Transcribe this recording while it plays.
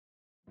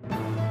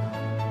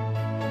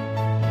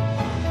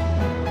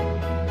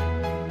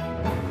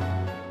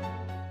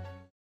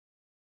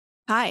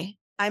Hi,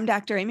 I'm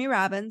Dr. Amy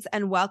Robbins,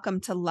 and welcome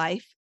to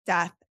Life,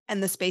 Death,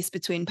 and the Space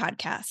Between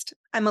podcast.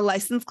 I'm a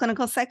licensed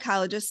clinical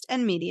psychologist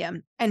and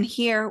medium, and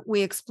here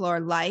we explore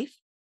life,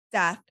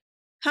 death,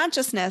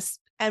 consciousness,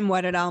 and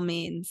what it all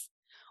means.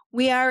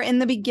 We are in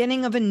the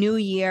beginning of a new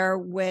year,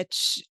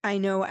 which I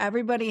know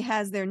everybody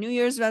has their New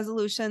Year's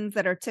resolutions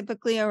that are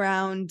typically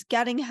around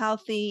getting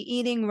healthy,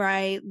 eating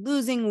right,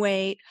 losing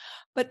weight.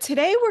 But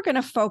today we're going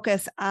to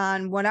focus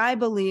on what I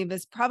believe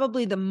is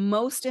probably the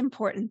most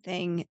important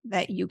thing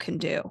that you can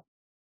do.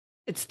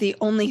 It's the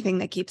only thing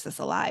that keeps us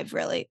alive,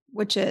 really,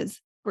 which is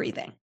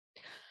breathing.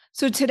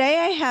 So today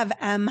I have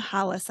Em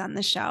Hollis on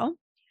the show.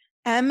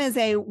 Em is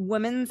a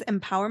women's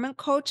empowerment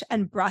coach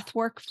and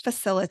breathwork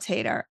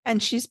facilitator,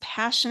 and she's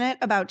passionate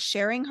about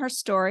sharing her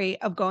story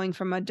of going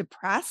from a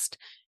depressed,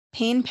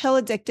 pain pill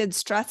addicted,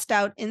 stressed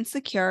out,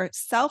 insecure,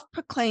 self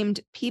proclaimed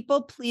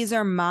people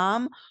pleaser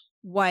mom,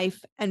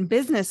 wife, and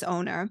business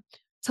owner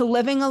to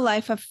living a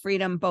life of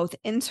freedom both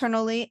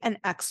internally and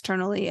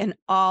externally in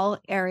all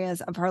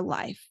areas of her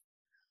life.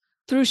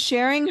 Through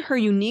sharing her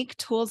unique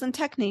tools and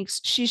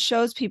techniques, she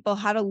shows people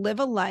how to live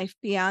a life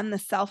beyond the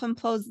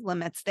self-imposed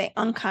limits they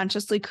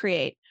unconsciously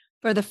create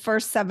for the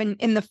first 7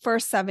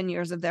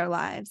 years of their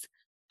lives,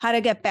 how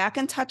to get back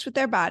in touch with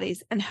their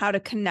bodies, and how to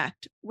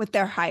connect with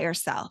their higher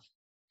self.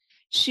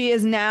 She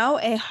is now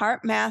a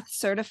HeartMath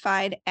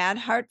certified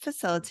AdHeart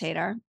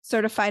facilitator,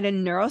 certified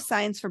in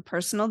neuroscience for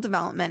personal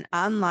development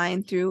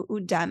online through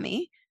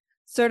Udemy,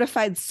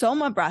 certified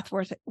Soma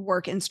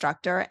breathwork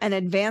instructor, and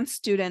advanced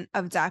student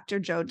of Dr.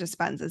 Joe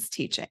Dispenza's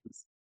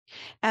teachings.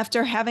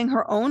 After having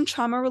her own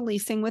trauma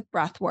releasing with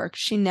breathwork,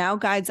 she now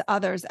guides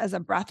others as a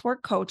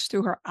breathwork coach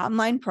through her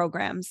online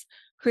programs,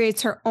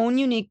 creates her own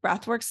unique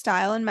breathwork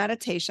style and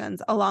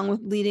meditations, along with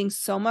leading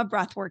Soma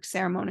breathwork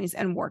ceremonies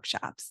and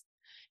workshops.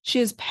 She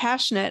is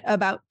passionate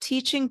about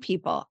teaching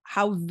people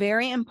how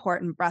very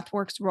important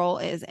breathwork's role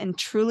is in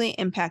truly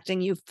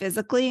impacting you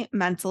physically,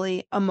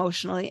 mentally,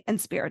 emotionally, and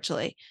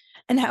spiritually,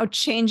 and how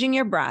changing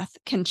your breath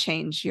can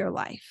change your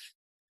life.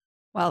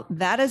 Well,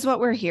 that is what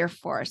we're here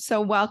for.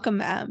 So welcome,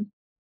 Em.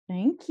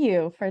 Thank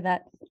you for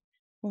that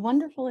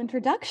wonderful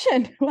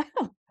introduction.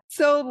 Wow.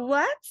 So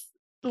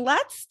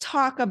let's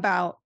talk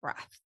about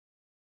breath.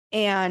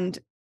 And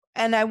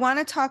I want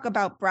to talk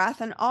about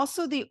breath and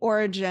also the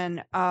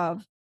origin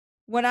of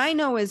what I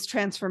know is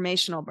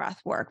transformational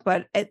breath work,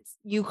 but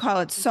you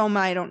call it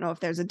Soma. I don't know if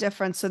there's a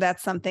difference. So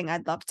that's something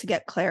I'd love to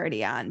get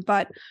clarity on.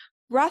 But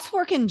breath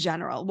work in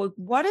general,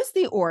 what is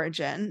the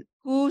origin?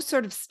 Who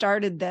sort of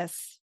started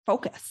this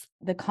focus?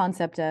 The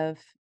concept of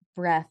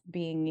breath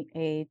being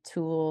a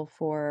tool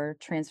for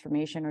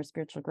transformation or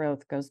spiritual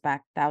growth goes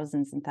back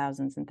thousands and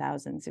thousands and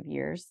thousands of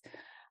years.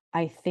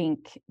 I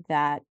think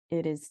that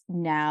it is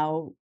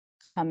now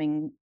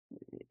coming,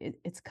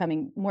 it's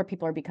coming, more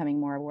people are becoming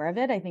more aware of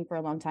it. I think for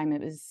a long time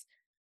it was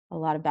a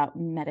lot about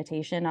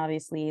meditation,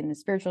 obviously, in the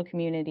spiritual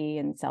community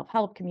and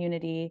self-help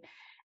community.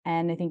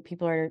 And I think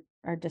people are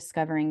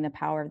discovering the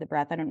power of the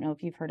breath. I don't know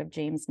if you've heard of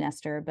James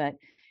Nestor, but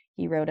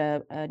he wrote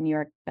a New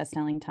York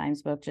bestselling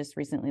Times book just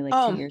recently,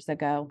 like 2 years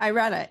ago. I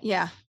read it.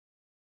 Yeah.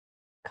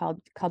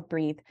 Called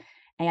Breathe.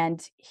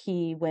 And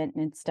he went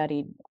and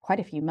studied quite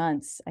a few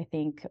months, I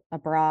think,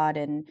 abroad,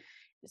 and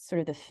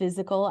sort of the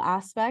physical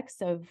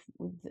aspects of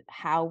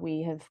how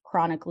we have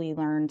chronically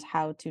learned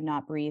how to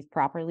not breathe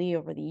properly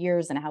over the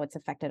years, and how it's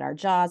affected our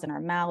jaws and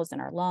our mouths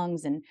and our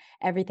lungs and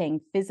everything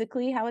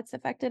physically, how it's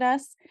affected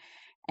us.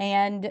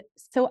 And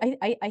so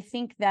I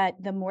think that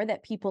the more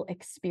that people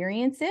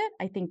experience it,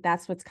 I think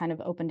that's what's kind of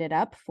opened it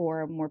up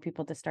for more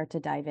people to start to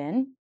dive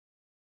in.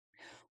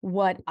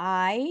 What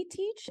I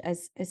teach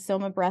as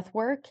Soma breath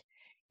work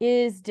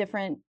is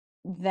different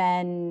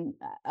than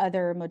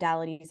other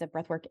modalities of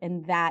breath work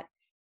in that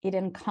it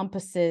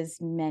encompasses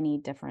many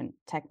different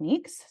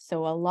techniques.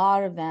 So a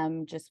lot of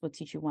them just will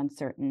teach you one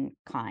certain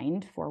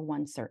kind for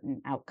one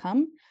certain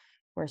outcome,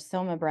 where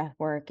Soma breath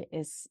work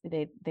is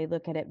they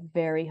look at it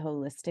very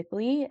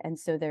holistically. And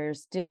so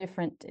there's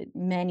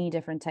many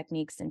different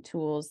techniques and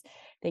tools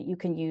that you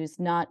can use,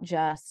 not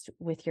just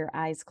with your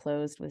eyes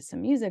closed with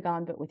some music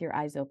on, but with your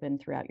eyes open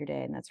throughout your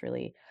day. And that's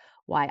really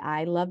why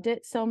I loved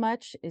it so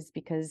much, is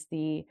because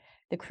the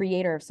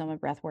creator of Soma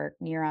breathwork,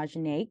 Neeraj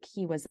Naik,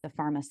 he was a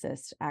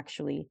pharmacist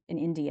actually in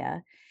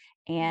India,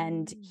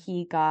 and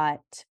he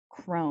got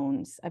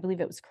Crohn's. I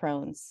believe it was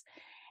Crohn's,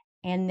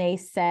 and they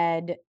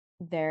said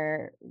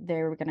they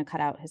were going to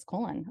cut out his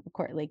colon. Of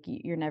course, like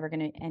you're never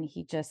going to. And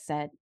he just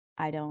said,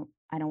 I don't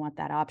want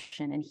that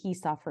option. And he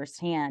saw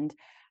firsthand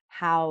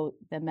how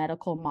the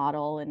medical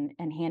model and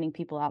handing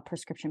people out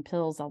prescription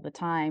pills all the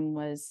time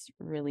was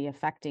really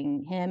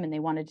affecting him. And they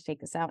wanted to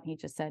take this out. And he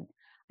just said,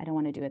 I don't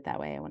want to do it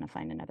that way. I want to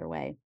find another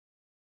way.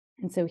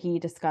 And so he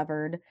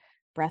discovered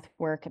breath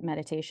work,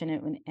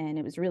 meditation, and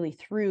it was really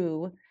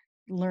through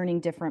learning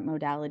different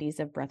modalities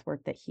of breath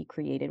work that he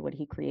created what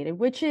he created,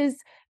 which is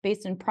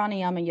based in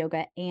pranayama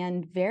yoga,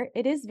 and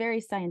it is very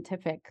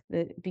scientific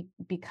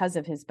because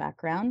of his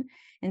background.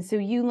 And so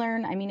you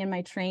learn, I mean, in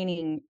my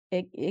training,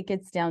 it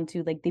gets down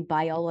to like the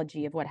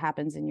biology of what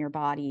happens in your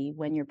body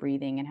when you're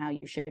breathing and how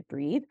you should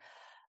breathe.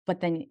 But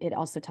then it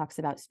also talks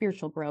about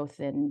spiritual growth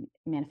and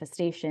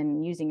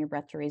manifestation, using your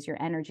breath to raise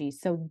your energy.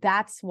 So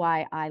that's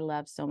why I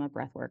love Soma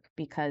breathwork,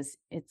 because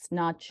it's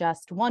not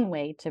just one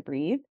way to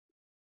breathe.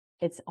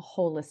 It's a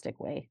holistic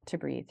way to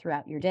breathe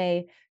throughout your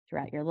day,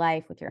 throughout your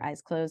life, with your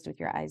eyes closed, with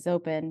your eyes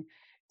open,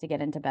 to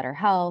get into better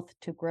health,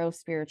 to grow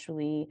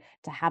spiritually,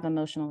 to have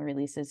emotional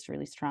releases, to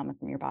release trauma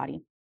from your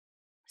body.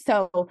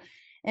 So,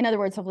 in other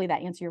words, hopefully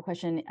that answered your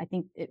question. I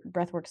think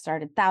breathwork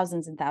started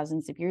thousands and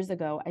thousands of years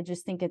ago. I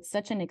just think it's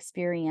such an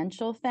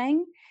experiential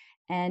thing.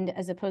 And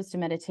as opposed to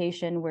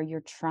meditation, where you're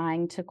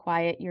trying to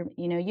quiet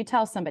you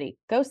tell somebody,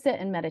 go sit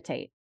and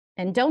meditate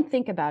and don't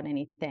think about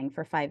anything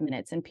for 5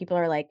 minutes. And people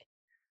are like,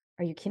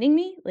 are you kidding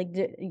me? Like,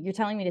 you're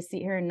telling me to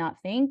sit here and not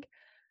think?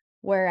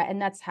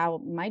 And that's how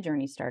my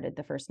journey started.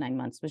 The first 9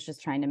 months was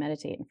just trying to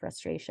meditate in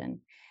frustration.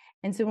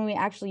 And so when we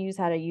actually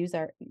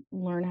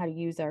learn how to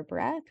use our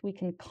breath, we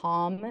can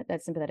calm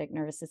that sympathetic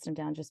nervous system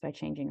down just by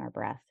changing our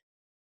breath.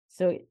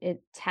 So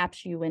it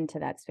taps you into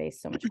that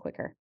space so much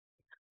quicker.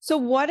 So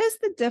what is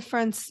the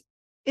difference?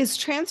 Is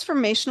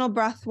transformational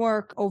breath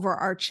work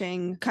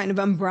overarching kind of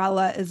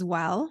umbrella as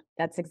well?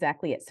 That's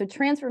exactly it. So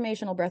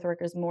transformational breath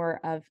work is more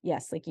of,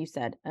 yes, like you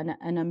said,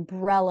 an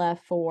umbrella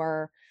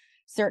for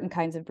certain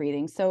kinds of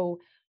breathing. So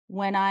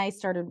when I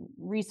started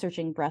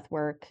researching breath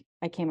work,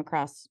 I came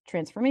across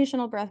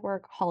transformational breath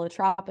work,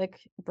 holotropic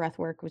breath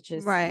work, which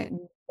is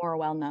more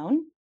well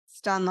known.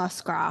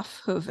 Stanislav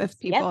Grof, who, if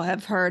people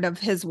have heard of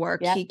his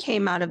work, he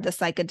came out of the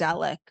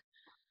psychedelic.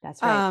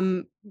 That's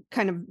right.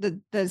 Kind of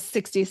the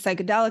 60s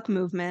psychedelic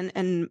movement.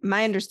 And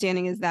my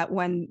understanding is that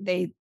when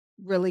they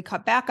really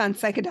cut back on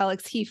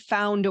psychedelics, he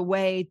found a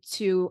way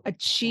to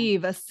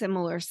achieve a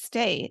similar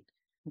state.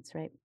 That's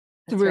right.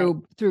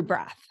 Through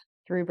breath.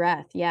 Through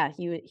breath. Yeah.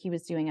 He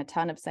was doing a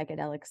ton of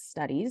psychedelic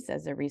studies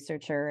as a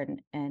researcher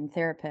and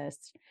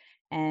therapist.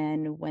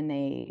 And when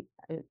they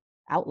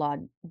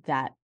outlawed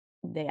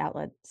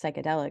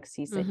psychedelics,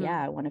 he said,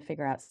 I want to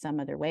figure out some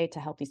other way to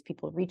help these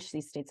people reach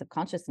these states of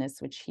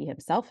consciousness, which he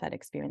himself had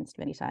experienced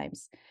many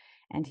times.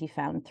 And he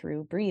found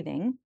through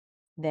breathing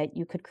that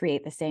you could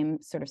create the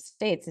same sort of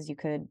states as you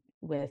could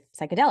with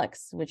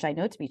psychedelics, which I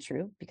know to be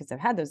true because I've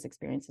had those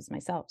experiences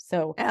myself.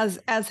 So as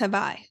have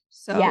I.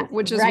 So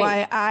which is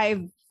why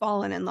I've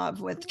fallen in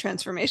love with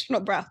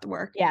transformational breath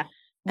work. Yeah.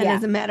 And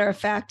as a matter of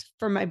fact,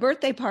 for my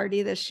birthday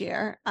party this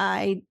year,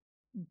 I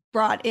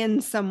brought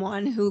in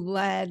someone who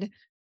led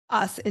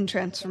us in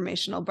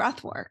transformational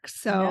breath work.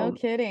 So no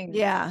kidding.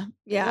 Yeah.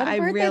 What a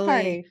birthday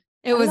party.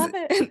 It was,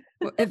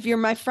 if you're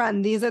my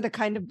friend, these are the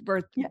kind of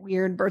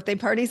weird birthday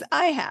parties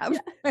I have.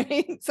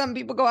 Right? Some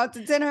people go out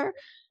to dinner.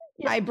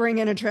 I bring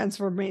in a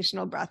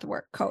transformational breath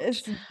work coach.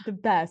 It's the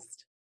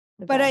best.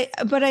 But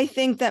I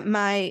think that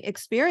my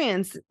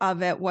experience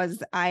of it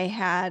was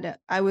I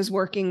was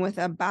working with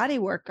a body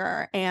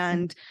worker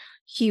and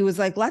he was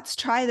like, let's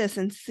try this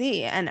and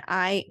see. And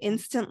I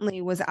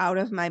instantly was out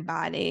of my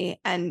body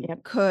and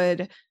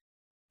could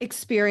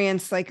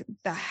experience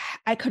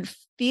I could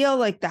feel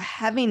like the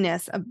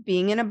heaviness of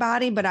being in a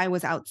body, but I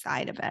was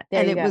outside of it.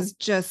 And it was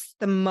just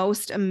the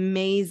most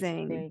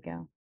amazing. There you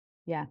go.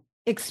 Yeah.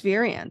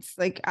 Experience.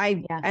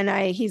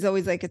 He's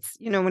always like, it's,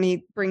 when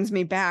he brings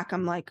me back,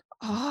 I'm like,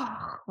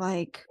 oh,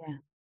 like,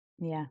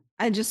 yeah.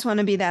 I just want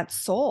to be that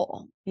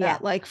soul,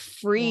 that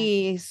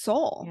free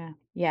soul.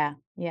 Yeah.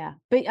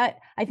 But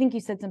I think you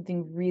said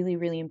something really,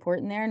 really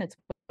important there. And it's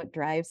what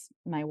drives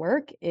my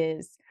work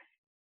is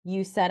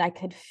you said I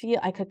could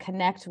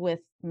connect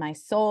with my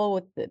soul,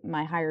 with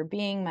my higher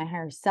being, my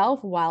higher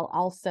self, while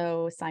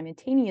also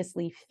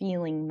simultaneously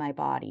feeling my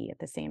body at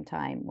the same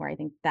time, where I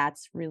think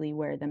that's really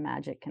where the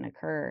magic can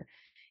occur,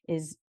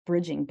 is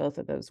bridging both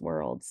of those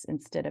worlds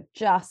instead of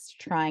just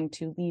trying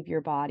to leave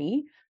your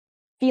body,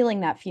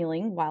 feeling that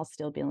feeling while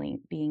still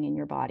being in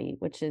your body,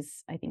 which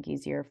is, I think,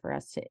 easier for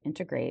us to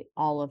integrate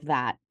all of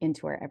that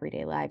into our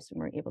everyday lives when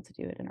we're able to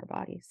do it in our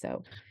body.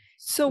 So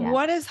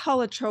what is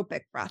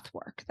holotropic breath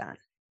work then?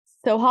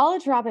 So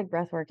holotropic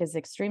breath work is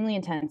extremely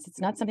intense. It's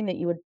not something that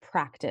you would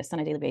practice on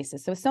a daily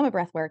basis. So Soma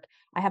breath work,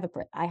 I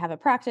have a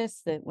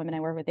practice. The women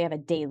I work with, they have a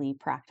daily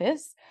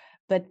practice,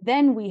 but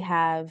then we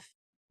have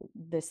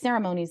the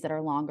ceremonies that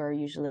are longer,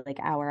 usually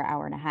like hour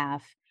and a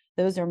half.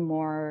 Those are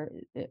more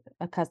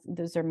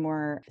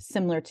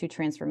similar to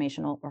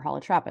transformational or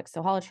holotropic.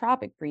 So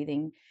holotropic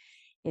breathing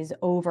is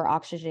over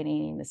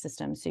oxygenating the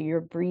system. So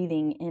you're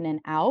breathing in and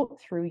out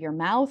through your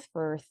mouth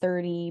for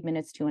 30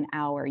 minutes to an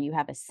hour. You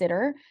have a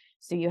sitter.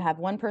 So you have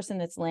one person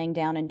that's laying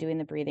down and doing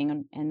the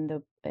breathing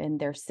and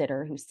their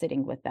sitter who's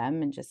sitting with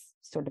them and just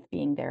sort of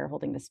being there,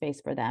 holding the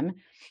space for them.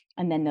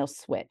 And then they'll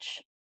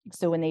switch.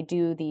 So when they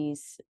do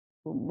these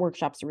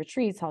workshops or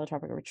retreats,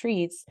 holotropic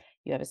retreats,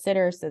 you have a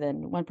sitter. So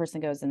then one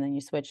person goes and then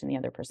you switch and the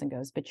other person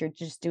goes, but you're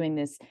just doing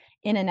this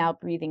in and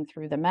out breathing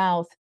through the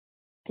mouth.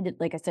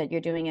 Like I said,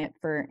 you're doing it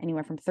for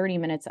anywhere from 30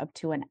 minutes up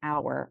to an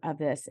hour of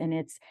this. And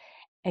it's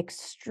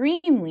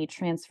extremely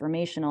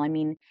transformational. I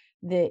mean,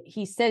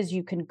 he says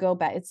you can go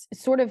back. It's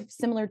sort of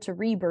similar to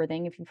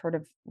rebirthing, if you've heard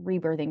of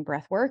rebirthing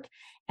breath work.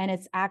 And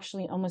it's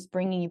actually almost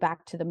bringing you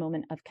back to the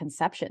moment of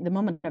conception, the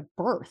moment of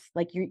birth.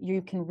 Like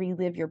you can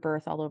relive your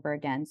birth all over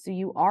again. So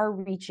you are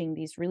reaching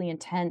these really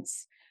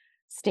intense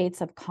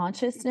states of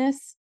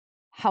consciousness.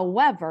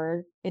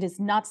 However, it is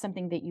not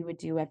something that you would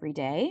do every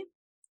day.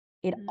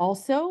 It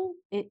also,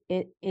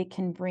 it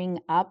can bring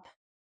up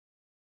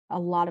a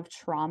lot of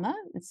trauma.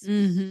 It's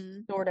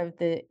sort of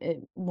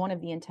one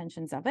of the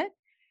intentions of it.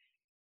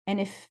 And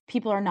if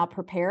people are not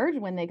prepared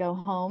when they go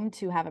home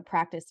to have a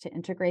practice to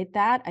integrate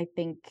that, I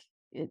think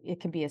it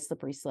can be a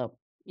slippery slope.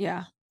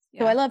 Yeah.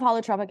 So I love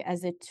holotropic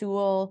as a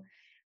tool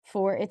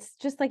for, it's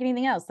just like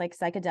anything else, like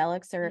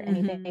psychedelics or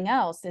anything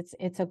else.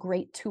 It's a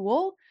great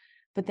tool,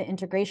 but the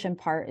integration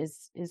part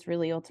is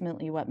really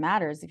ultimately what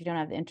matters. If you don't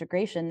have the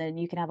integration, then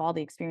you can have all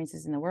the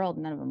experiences in the world,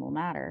 none of them will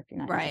matter if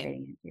you're not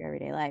integrating it into your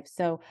everyday life.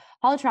 So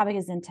holotropic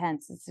is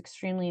intense. It's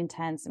extremely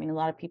intense. I mean, a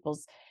lot of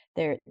people's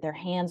their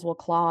hands will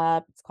claw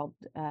up. It's called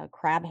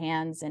crab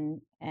hands,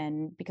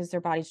 and because their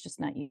body's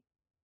just not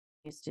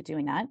used to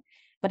doing that.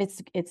 But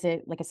it's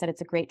a, like I said,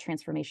 it's a great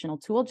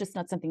transformational tool, just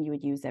not something you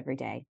would use every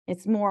day.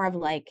 It's more of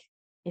like,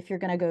 if you're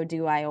going to go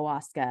do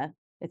ayahuasca,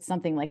 it's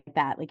something like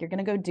that. Like you're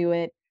going to go do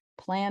it,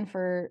 plan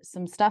for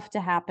some stuff to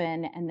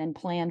happen, and then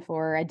plan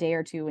for a day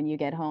or two when you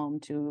get home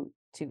to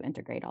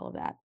integrate all of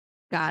that.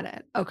 Got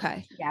it.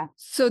 Okay. Yeah.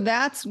 So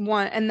that's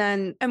one.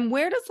 And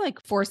where does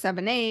like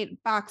 4-7-8,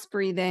 box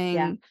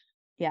breathing,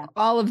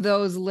 all of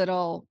those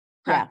little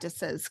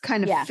practices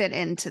kind of fit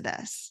into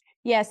this?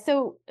 Yeah.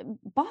 So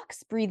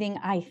box breathing,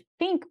 I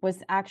think,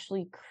 was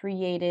actually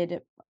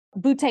created,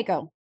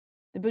 Buteyko,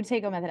 the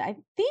Buteyko method. I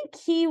think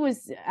he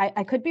was,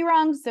 I could be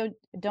wrong, so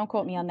don't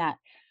quote me on that.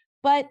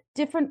 But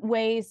different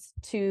ways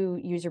to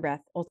use your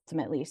breath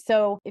ultimately.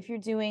 So if you're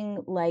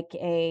doing like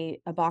a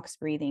box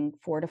breathing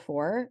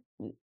 4-4,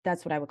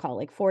 that's what I would call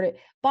it. Like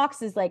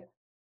box is like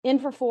in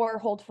for 4,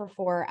 hold for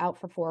 4, out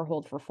for 4,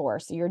 hold for 4.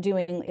 So you're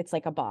doing, it's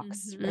like a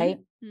box, right?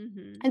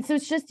 And so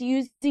it's just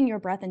using your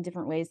breath in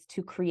different ways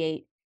to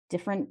create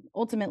different,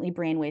 ultimately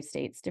brainwave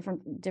states,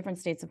 different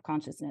states of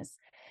consciousness.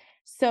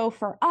 So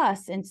for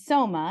us in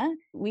Soma,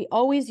 we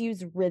always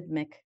use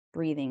rhythmic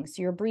breathing.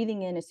 So you're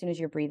breathing in as soon as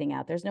you're breathing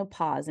out. There's no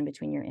pause in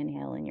between your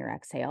inhale and your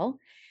exhale.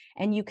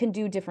 And you can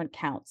do different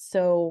counts.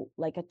 So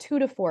like a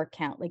 2-4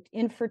 count, like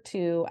in for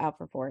 2, out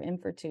for 4, in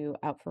for 2,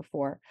 out for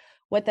 4.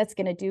 What that's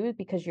going to do is,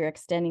 because you're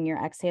extending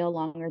your exhale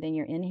longer than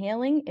you're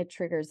inhaling, it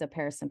triggers a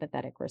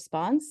parasympathetic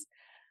response.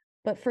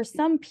 But for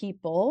some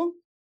people,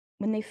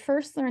 when they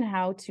first learn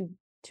how to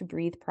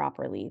breathe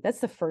properly, that's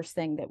the first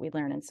thing that we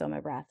learn in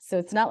Soma breath. So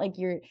it's not like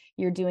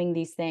you're doing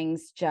these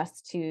things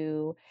just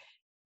to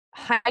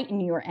heighten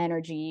your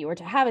energy or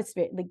to have a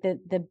spirit. Like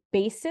the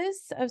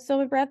basis of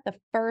Soma breath, the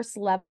first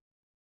level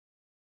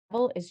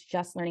is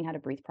just learning how to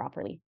breathe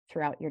properly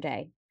throughout your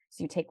day.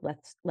 So you take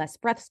less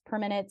breaths per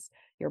minute,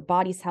 your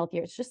body's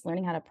healthier. It's just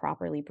learning how to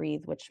properly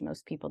breathe, which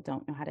most people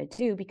don't know how to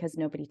do because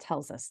nobody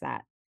tells us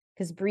that.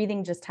 Because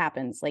breathing just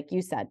happens. Like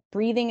you said,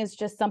 breathing is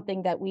just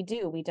something that we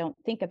do. We don't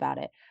think about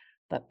it.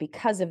 But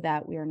because of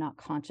that, we are not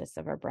conscious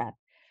of our breath.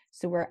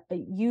 So we're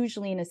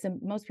usually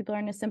most people are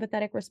in a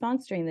sympathetic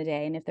response during the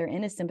day. And if they're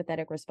in a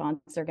sympathetic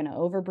response, they're going to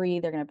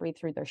overbreathe. They're going to breathe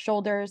through their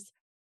shoulders.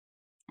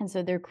 And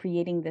so they're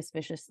creating this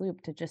vicious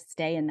loop to just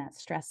stay in that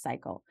stress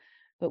cycle.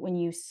 But when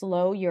you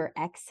slow your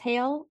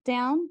exhale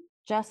down,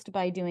 just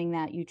by doing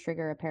that, you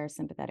trigger a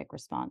parasympathetic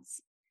response.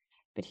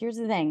 But here's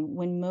the thing,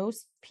 when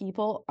most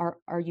people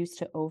are used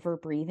to over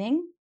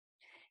breathing,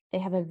 they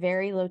have a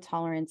very low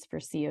tolerance for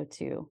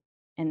CO2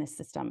 in the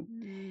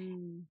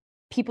system.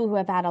 People who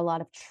have had a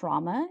lot of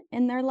trauma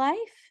in their life,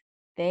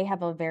 they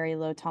have a very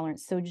low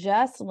tolerance. So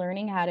just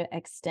learning how to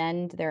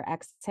extend their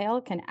exhale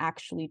can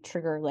actually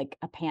trigger like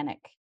a panic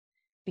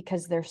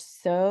because they're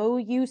so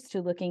used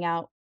to looking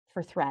out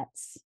for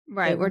threats.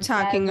 Right. We're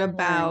talking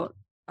about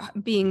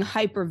being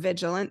hyper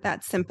vigilant.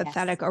 That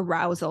sympathetic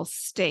arousal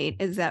state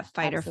is that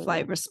fight or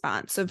flight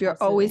response. So if you're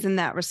always in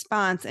that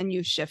response and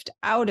you shift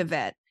out of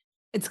it,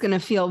 it's going to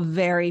feel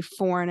very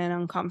foreign and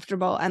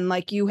uncomfortable. And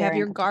like you have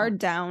your guard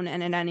down,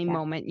 and at any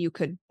moment you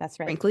could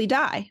frankly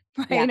die.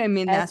 Right. Yeah, I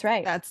mean, that's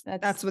right.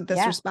 That's what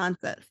this response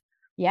is.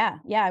 Yeah.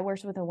 Yeah. I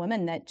worked with a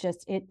woman that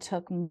it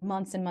took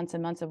months and months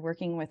and months of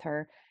working with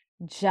her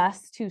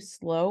just to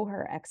slow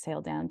her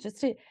exhale down,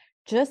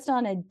 just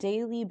on a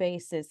daily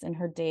basis in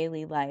her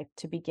daily life,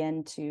 to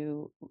begin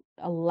to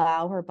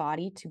allow her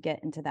body to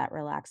get into that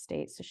relaxed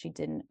state. So she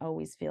didn't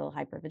always feel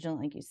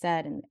hypervigilant, like you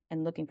said,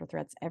 and looking for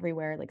threats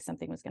everywhere, like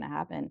something was going to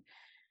happen.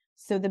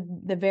 So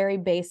the very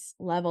base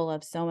level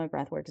of Soma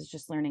breath work is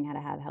just learning how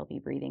to have healthy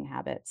breathing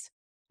habits.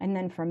 And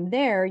then from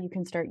there, you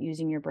can start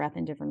using your breath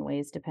in different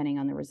ways, depending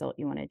on the result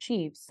you want to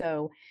achieve.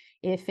 So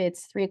if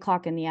it's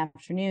 3:00 in the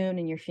afternoon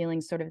and you're feeling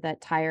sort of that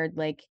tired,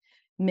 like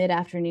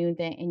mid-afternoon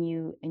thing, and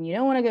you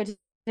don't want to go to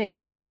take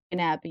a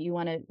nap, but you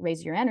want to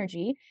raise your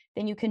energy,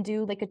 then you can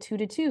do like a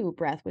 2-2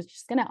 breath, which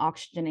is going to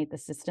oxygenate the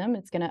system.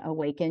 It's going to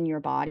awaken your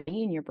body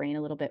and your brain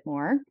a little bit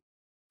more.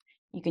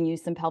 You can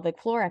use some pelvic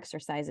floor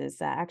exercises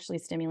that actually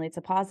stimulates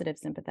a positive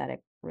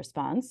sympathetic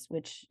response,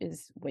 which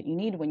is what you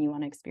need when you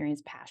want to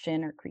experience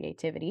passion or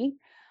creativity.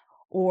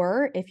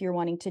 Or if you're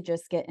wanting to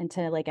just get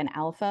into like an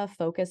alpha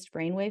focused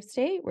brainwave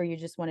state where you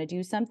just want to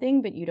do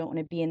something, but you don't want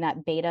to be in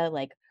that beta,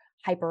 like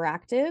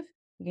hyperactive,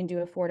 you can do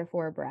a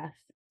 4-4 breath.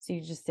 So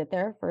you just sit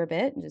there for a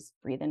bit and just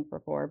breathe in for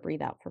 4,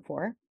 breathe out for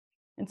 4.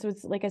 And so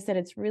it's like I said,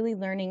 it's really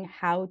learning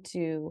how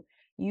to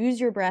use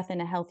your breath in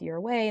a healthier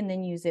way and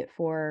then use it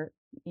for,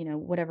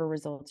 whatever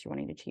results you're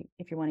wanting to achieve.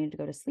 If you're wanting to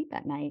go to sleep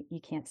at night, you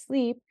can't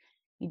sleep,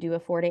 you do a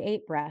 4 to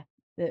 8 breath.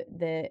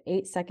 The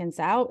 8 seconds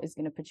out is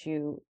going to put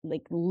you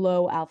like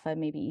low alpha,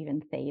 maybe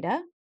even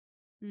theta.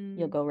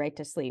 You'll go right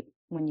to sleep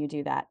when you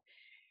do that.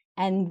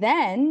 And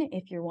then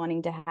if you're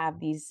wanting to have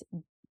these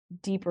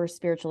deeper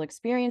spiritual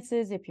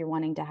experiences, if you're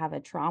wanting to have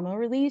a trauma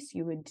release,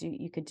 you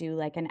could do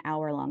like an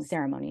hour-long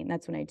ceremony. And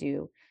that's when I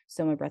do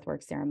Soma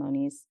breathwork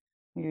ceremonies.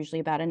 They're usually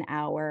about an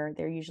hour.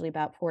 They're usually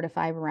about 4 to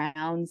 5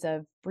 rounds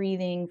of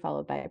breathing,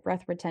 followed by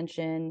breath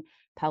retention,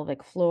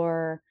 pelvic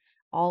floor,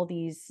 all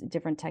these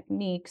different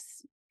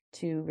techniques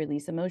to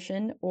release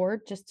emotion or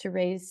just to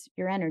raise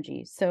your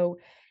energy. So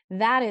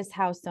that is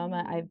how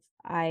Soma,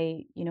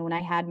 when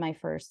I had my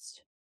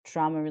first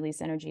trauma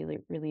release, energy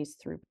release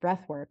through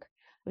breath work,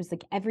 it was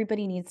like,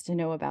 everybody needs to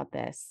know about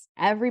this.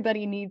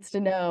 Everybody needs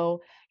to know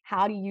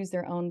how to use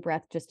their own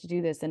breath just to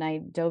do this. And I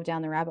dove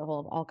down the rabbit hole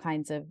of all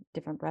kinds of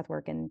different breath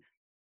work. And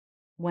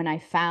when I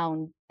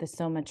found the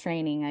Soma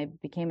training, I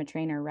became a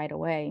trainer right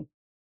away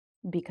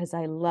because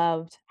I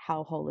loved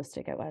how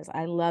holistic it was.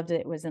 I loved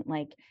it. It wasn't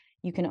like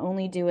you can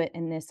only do it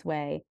in this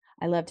way.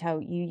 I loved how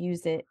you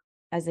use it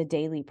as a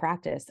daily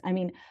practice. I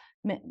mean,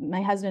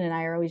 my husband and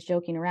I are always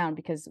joking around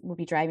because we'll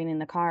be driving in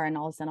the car and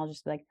all of a sudden I'll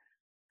just be like,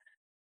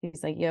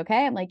 he's like, you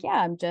okay? I'm like,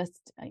 yeah, I'm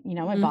just,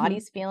 my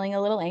body's feeling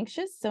a little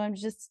anxious. So I'm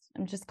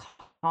just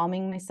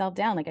calming myself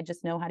down. Like I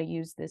just know how to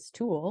use this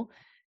tool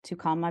to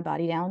calm my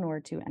body down or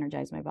to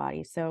energize my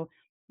body. So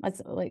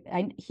that's like,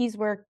 he's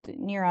worked,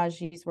 Neeraj,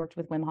 he's worked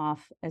with Wim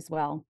Hof as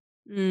well.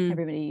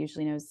 Everybody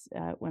usually knows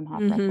Wim Hof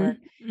breath work.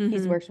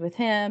 He's worked with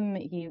him.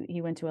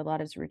 He went to a lot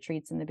of his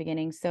retreats in the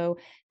beginning. So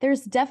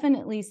there's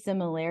definitely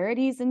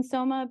similarities in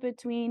Soma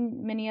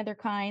between many other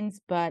kinds,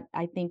 but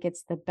I think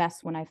it's the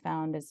best one I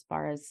found as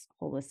far as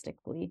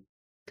holistically.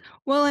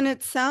 Well, and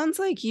it sounds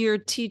like you're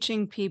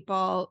teaching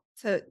people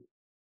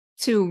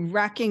to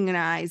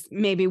recognize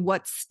maybe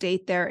what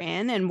state they're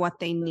in and what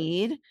they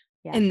need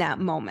in that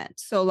moment.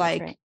 So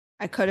like right.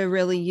 I could have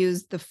really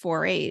used the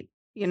 4-8,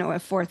 at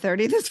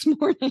 4:30 this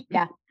morning.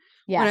 Yeah.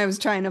 When I was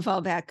trying to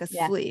fall back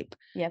asleep.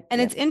 Yep. And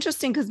it's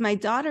interesting because my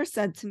daughter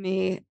said to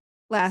me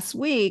last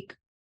week,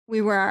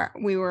 we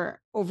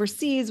were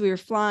overseas, we were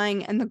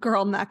flying, and the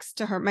girl next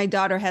to her, my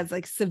daughter has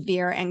like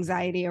severe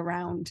anxiety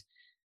around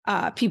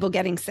people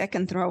getting sick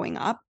and throwing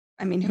up.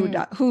 I mean, who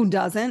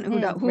doesn't?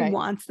 Who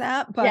wants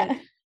that? But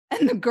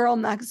and the girl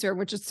next to her,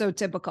 which is so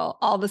typical,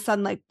 all of a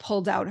sudden like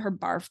pulled out her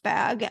barf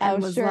bag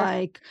and was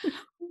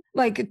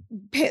like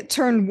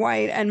turned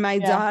white. And my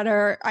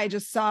daughter, I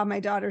just saw my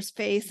daughter's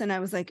face and I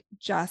was like,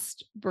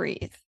 just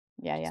breathe.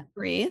 Just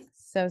breathe.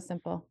 So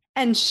simple.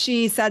 And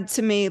she said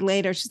to me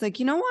later, she's like,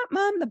 you know what,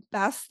 Mom, the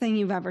best thing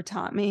you've ever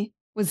taught me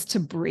was to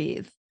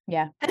breathe.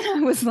 Yeah. And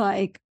I was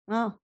like,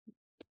 oh,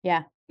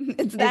 yeah.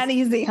 It's that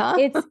easy, huh?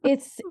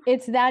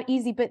 It's that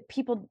easy, but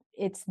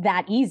it's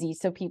that easy.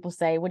 So people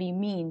say, what do you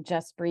mean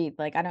just breathe?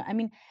 Like,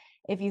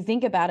 if you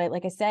think about it,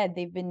 like I said,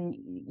 they've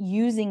been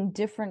using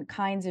different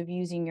kinds of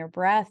using your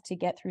breath to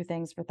get through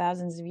things for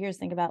thousands of years.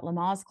 Think about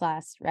Lamaze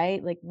class,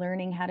 right? Like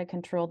learning how to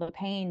control the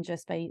pain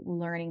just by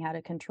learning how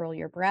to control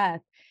your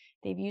breath.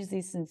 They've used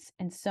these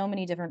in so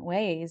many different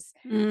ways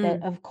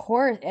that, of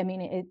course,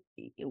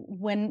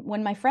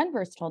 when my friend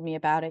first told me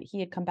about it, he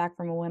had come back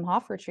from a Wim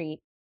Hof retreat.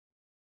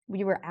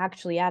 We were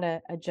actually at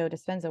a Joe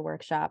Dispenza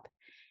workshop,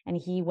 and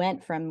he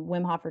went from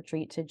Wim Hof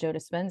retreat to Joe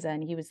Dispenza,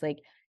 and he was like,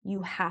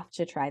 you have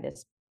to try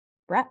this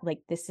breath. Like,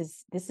 this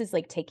is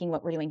like taking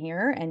what we're doing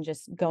here and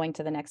just going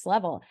to the next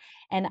level.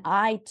 And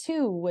I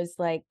too was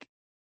like,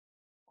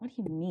 what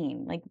do you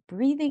mean? Like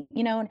breathing,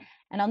 and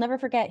I'll never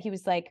forget, he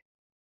was like,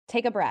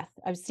 take a breath.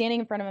 I was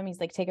standing in front of him. He's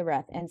like, take a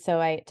breath. And so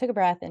I took a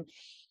breath and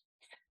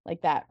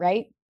like that.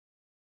 Right.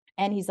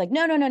 And he's like,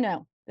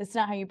 no, that's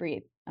not how you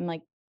breathe. I'm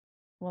like,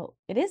 well,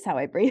 it is how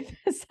I breathe.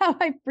 It's how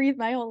I breathe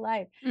my whole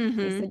life.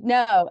 He said,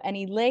 no. And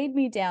he laid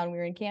me down. We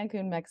were in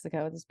Cancun,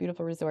 Mexico, this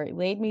beautiful resort. He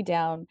laid me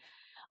down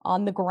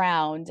on the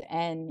ground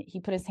and he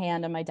put his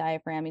hand on my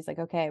diaphragm. He's like,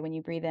 okay, when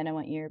you breathe in, I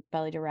want your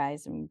belly to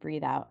rise, and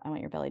breathe out, I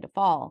want your belly to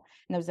fall.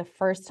 And that was the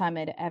first time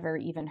I'd ever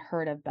even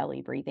heard of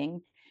belly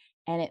breathing.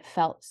 And it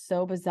felt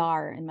so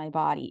bizarre in my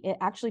body. It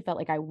actually felt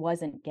like I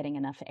wasn't getting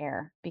enough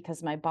air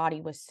because my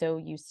body was so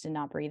used to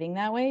not breathing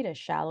that way, to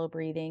shallow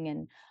breathing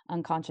and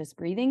unconscious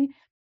breathing,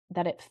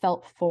 that it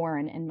felt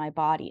foreign in my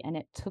body. And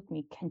it took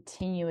me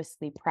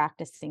continuously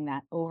practicing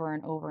that over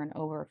and over and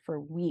over for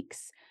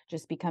weeks,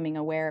 just becoming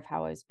aware of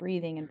how I was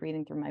breathing and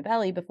breathing through my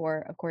belly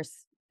before, of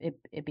course,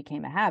 it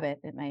became a habit.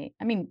 My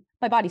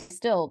body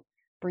still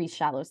breathe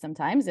shallow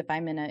sometimes if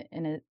I'm in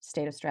a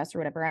state of stress or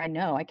whatever. I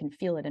know I can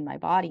feel it in my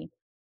body.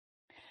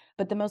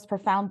 But the most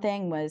profound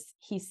thing was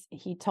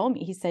he told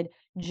me, he said,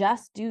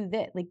 just do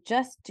this, like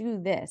just do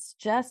this,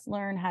 just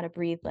learn how to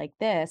breathe like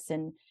this.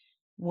 And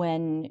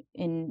when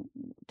in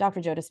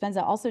Dr. Joe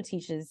Dispenza also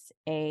teaches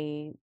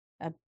a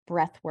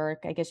breath work,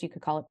 I guess you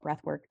could call it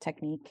breath work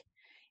technique,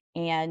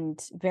 and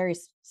very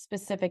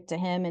specific to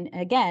him. And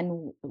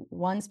again,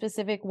 one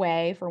specific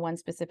way for one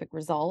specific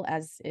result,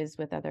 as is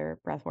with other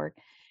breath work.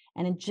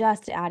 And in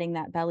just adding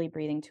that belly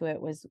breathing to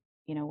it was,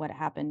 what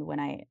happened when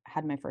I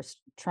had my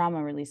first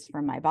trauma release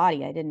from my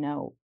body. I didn't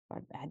know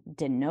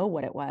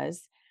what it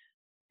was.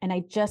 And I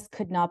just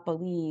could not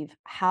believe,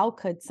 how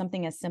could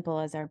something as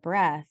simple as our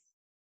breath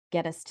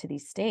get us to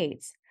these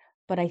states?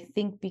 But I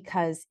think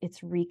because it's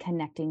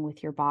reconnecting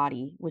with your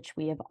body, which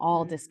we have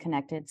all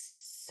disconnected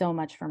so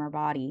much from our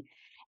body.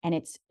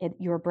 And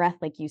your breath,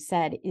 like you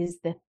said,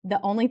 is the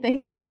only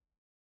thing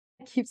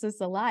that keeps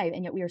us alive.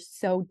 And yet we are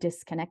so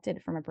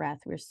disconnected from our breath.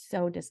 We're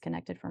so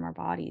disconnected from our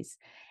bodies.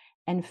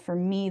 And for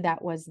me,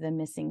 that was the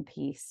missing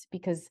piece,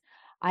 because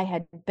I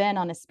had been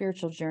on a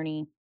spiritual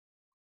journey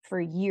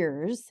for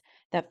years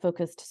that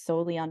focused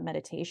solely on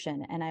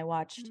meditation. And I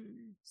watched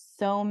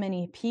so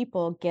many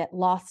people get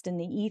lost in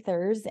the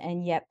ethers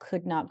and yet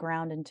could not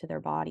ground into their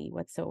body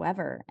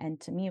whatsoever. And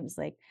to me, it was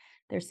like,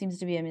 there seems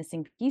to be a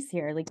missing piece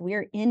here. Like,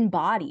 we're in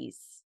bodies.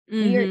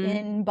 We are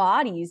in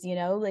bodies,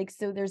 like,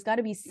 so there's got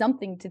to be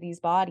something to these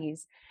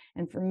bodies.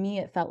 And for me,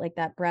 it felt like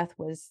that breath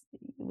was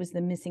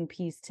the missing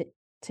piece to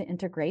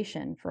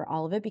integration for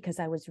all of it, because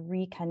I was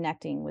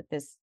reconnecting with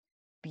this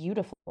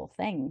beautiful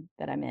thing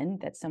that I'm in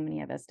that so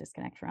many of us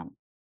disconnect from.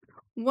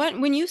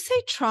 When you say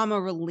trauma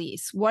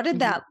release, what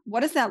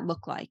does that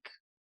look like?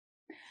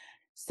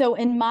 So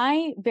in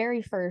my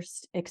very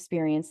first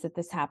experience that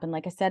this happened,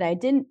 like I said, I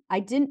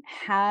didn't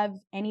have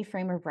any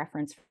frame of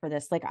reference for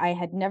this. Like, I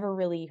had never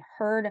really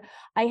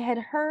I had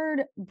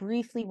heard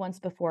briefly once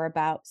before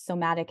about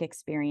somatic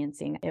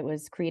experiencing. It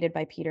was created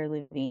by Peter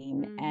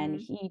Levine. And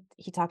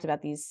he talked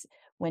about these,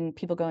 when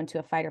people go into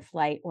a fight or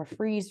flight or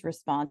freeze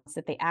response,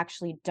 that they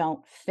actually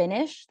don't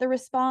finish the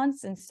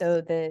response. And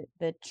so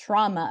the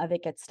trauma of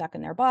it gets stuck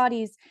in their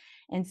bodies.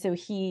 And so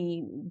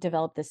he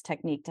developed this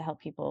technique to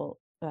help people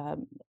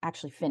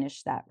actually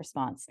finish that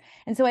response.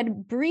 And so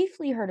I'd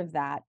briefly heard of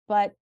that,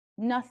 but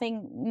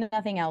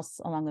nothing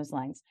else along those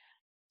lines.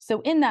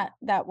 So in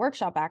that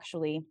workshop,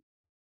 actually,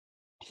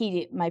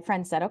 my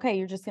friend said, okay,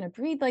 you're just going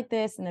to breathe like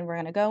this, and then we're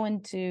going to go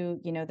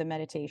into, the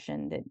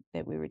meditation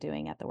that we were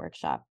doing at the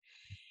workshop.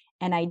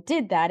 And I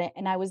did that,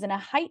 and I was in a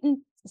heightened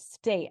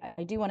state.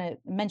 I do want to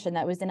mention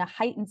that I was in a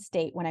heightened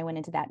state when I went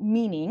into that,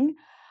 meaning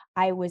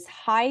I was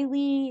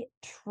highly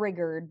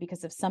triggered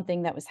because of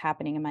something that was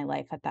happening in my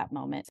life at that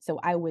moment. So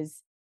I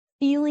was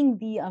feeling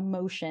the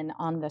emotion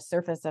on the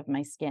surface of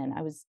my skin.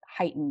 I was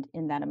heightened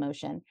in that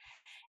emotion.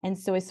 And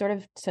so I sort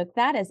of took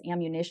that as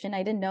ammunition.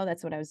 I didn't know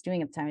that's what I was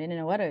doing at the time. I didn't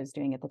know what I was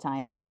doing at the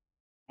time.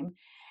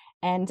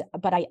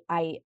 But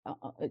I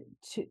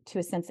to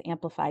a sense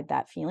amplified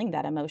that feeling,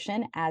 that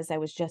emotion, as I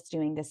was just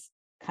doing this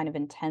kind of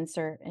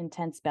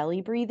intense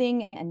belly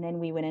breathing. And then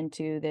we went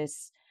into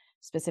this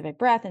specific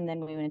breath, and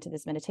then we went into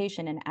this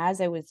meditation. And as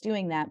I was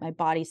doing that, my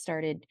body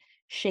started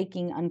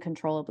shaking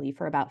uncontrollably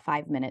for about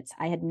 5 minutes.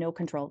 I had no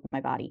control of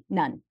my body,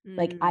 none.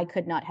 Like, I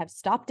could not have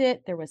stopped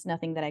it. There was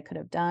nothing that I could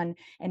have done.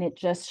 And it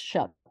just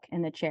shook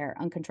in the chair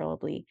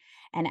uncontrollably.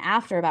 And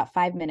after about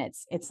 5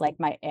 minutes, it's like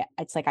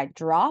I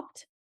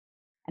dropped,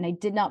 and I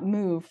did not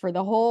move for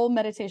the whole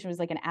meditation. It was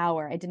like an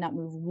hour. I did not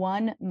move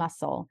one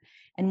muscle.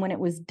 And when it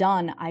was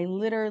done, I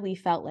literally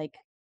felt like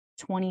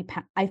 20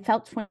 pounds. I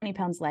felt 20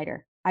 pounds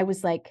lighter. I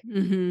was like,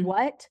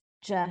 what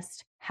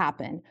just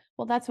happened?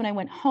 Well, that's when I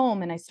went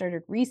home and I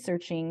started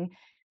researching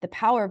the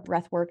power of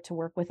breath work to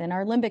work within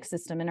our limbic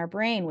system in our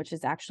brain, which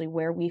is actually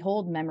where we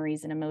hold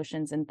memories and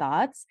emotions and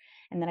thoughts.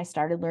 And then I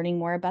started learning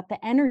more about the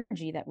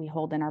energy that we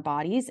hold in our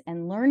bodies,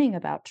 and learning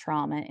about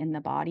trauma in the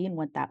body and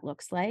what that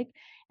looks like,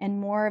 and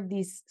more of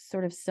these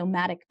sort of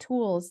somatic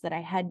tools that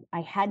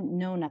I hadn't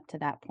known up to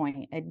that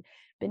point. I'd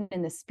been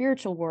in the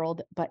spiritual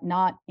world, but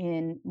not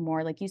in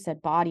more, like you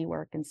said, body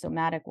work and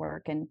somatic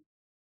work. And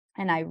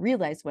I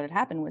realized what had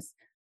happened was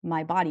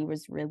my body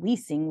was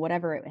releasing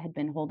whatever it had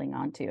been holding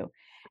on to.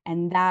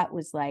 And that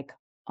was like,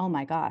 oh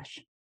my gosh.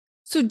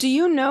 So do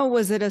you know,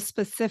 was it a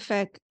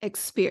specific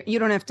experience? You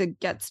don't have to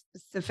get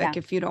specific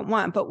if you don't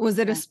want, but was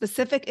it a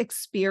specific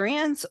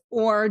experience,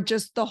 or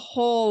just the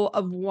whole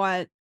of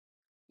what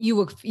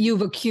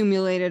you've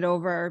accumulated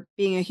over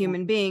being a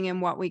human being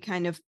and what we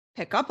kind of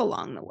pick up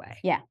along the way?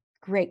 Yeah,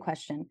 great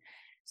question.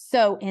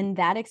 So in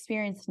that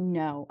experience,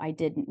 no, I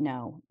didn't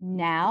know.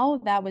 Now,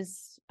 that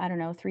was, I don't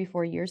know,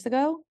 3-4 years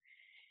ago.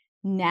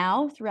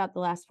 Now, throughout the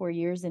last 4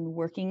 years, in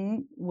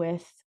working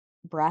with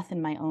breath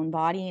in my own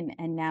body,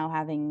 and now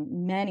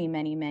having many,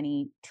 many,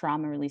 many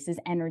trauma releases,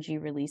 energy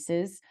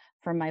releases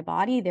from my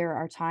body, there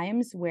are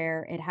times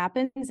where it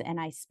happens, and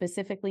I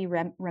specifically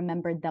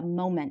remember the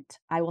moment.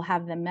 I will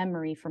have the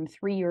memory from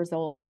 3 years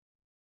old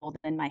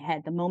in my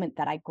head. The moment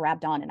that I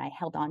grabbed on and I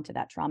held on to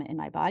that trauma in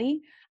my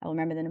body, I will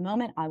remember in a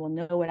moment. I will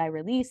know what I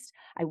released.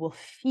 I will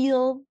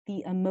feel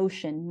the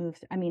emotion move.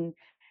 I mean,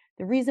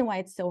 the reason why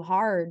it's so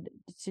hard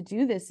to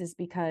do this is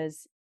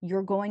because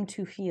you're going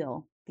to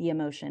feel the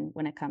emotion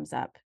when it comes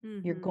up.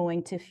 You're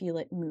going to feel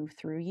it move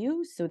through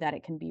you so that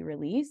it can be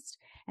released.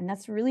 And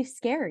that's really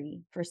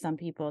scary for some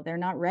people. They're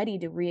not ready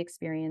to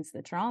re-experience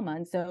the trauma.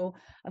 And so,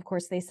 of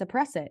course, they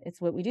suppress it. It's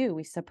what we do.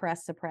 We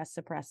suppress,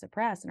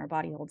 and our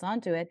body holds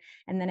on to it.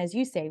 And then, as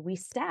you say, we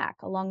stack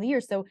along the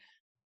years. So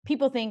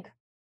people think,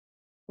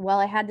 well,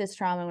 I had this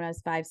trauma when I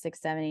was 5,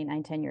 6, 7, 8,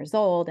 9, 10 years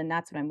old, and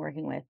that's what I'm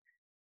working with.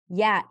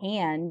 Yeah.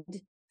 And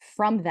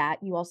from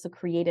that, you also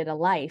created a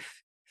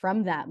life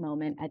from that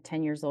moment at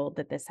 10 years old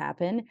that this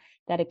happened,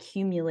 that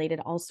accumulated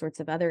all sorts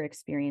of other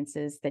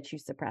experiences that you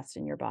suppressed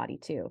in your body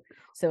too.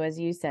 So as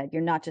you said,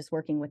 you're not just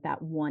working with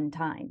that one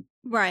time.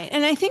 Right.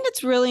 And I think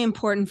it's really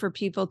important for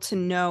people to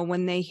know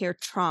when they hear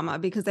trauma,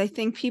 because I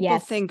think people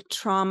think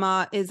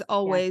trauma is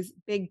always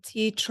big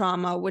T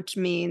trauma, which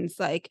means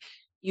like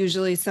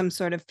usually some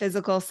sort of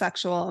physical,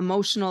 sexual,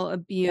 emotional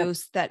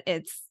abuse, that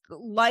it's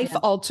life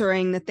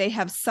altering, that they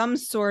have some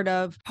sort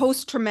of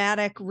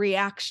post-traumatic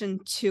reaction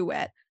to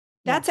it.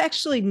 That's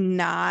actually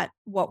not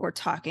what we're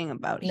talking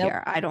about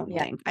here, I don't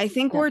think. I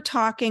think we're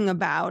talking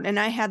about, and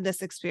I had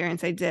this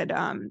experience, I did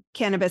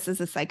cannabis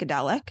as a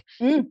psychedelic.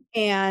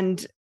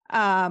 And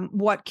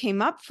what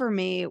came up for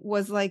me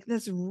was like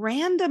this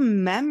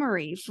random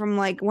memory from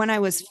like when I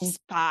was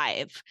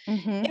 5.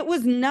 It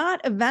was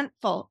not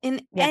eventful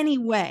in any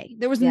way.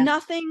 There was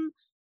nothing.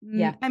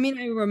 I mean,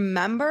 I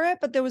remember it,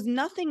 but there was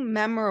nothing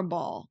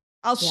memorable.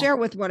 I'll share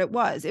with what it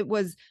was.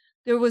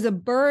 There was a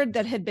bird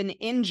that had been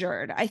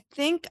injured. I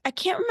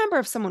can't remember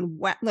if someone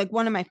like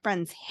one of my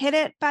friends hit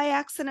it by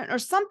accident or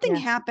something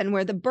happened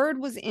where the bird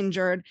was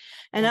injured.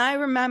 And I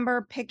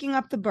remember picking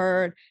up the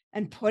bird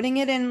and putting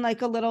it in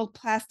like a little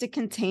plastic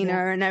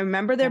container. And I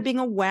remember there being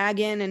a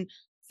wagon and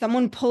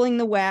someone pulling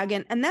the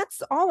wagon. And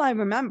that's all I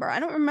remember. I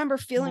don't remember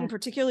feeling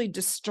particularly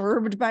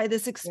disturbed by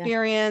this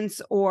experience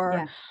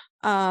or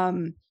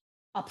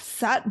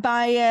upset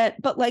by it,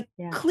 but like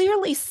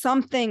clearly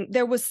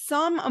there was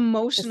some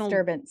emotional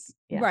disturbance.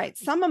 Right.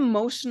 Some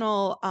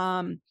emotional,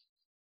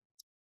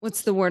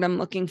 what's the word I'm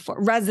looking for?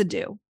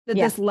 Residue that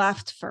this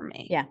left for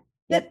me.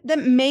 That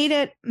made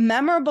it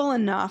memorable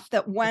enough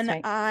that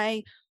when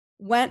I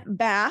went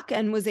back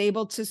and was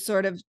able to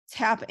sort of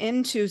tap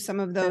into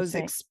some of those,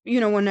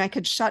 when I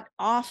could shut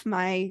off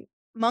my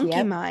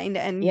monkey mind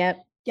and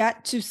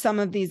get to some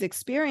of these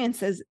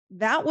experiences,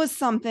 that was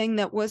something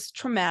that was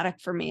traumatic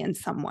for me in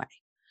some way.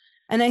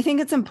 And I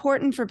think it's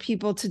important for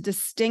people to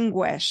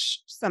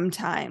distinguish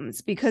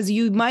sometimes, because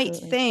you might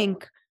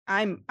think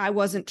I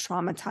wasn't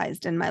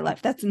traumatized in my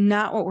life. That's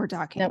not what we're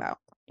talking about.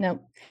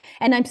 No.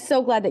 And I'm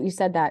so glad that you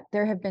said that.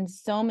 There have been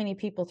so many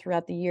people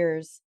throughout the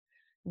years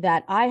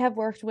that I have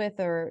worked with,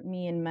 or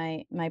me and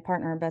my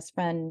partner and best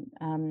friend,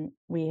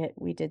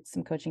 we did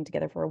some coaching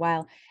together for a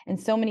while, and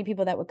so many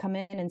people that would come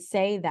in and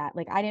say that,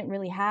 like, I didn't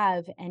really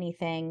have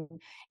anything.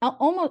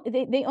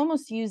 They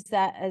almost use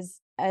that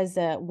as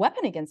a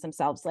weapon against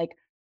themselves. Like,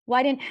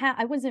 well,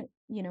 I wasn't,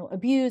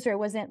 abused, or I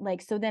wasn't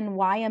like, so then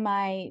why am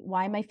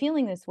I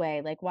feeling this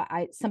way? Like,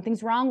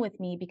 something's wrong with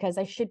me because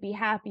I should be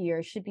happy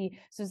or should be.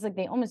 So it's like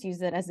they almost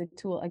use it as a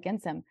tool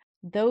against them.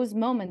 Those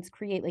moments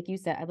create, like you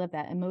said, I love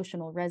that,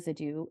 emotional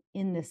residue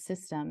in the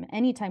system.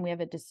 Anytime we have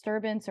a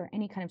disturbance or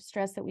any kind of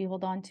stress that we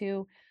hold on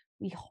to,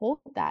 we hold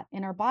that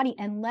in our body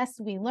unless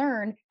we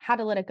learn how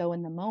to let it go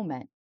in the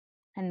moment.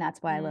 And that's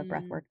why I love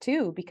breath work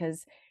too,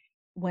 because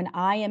when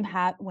I'm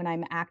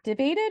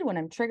activated, when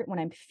I'm triggered, when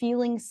I'm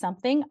feeling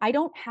something, I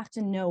don't have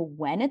to know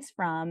when it's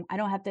from. I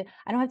don't have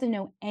to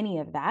know any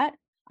of that.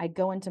 I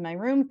go into my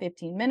room,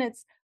 15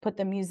 minutes, put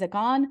the music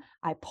on,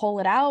 I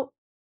pull it out.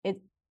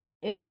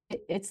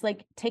 It's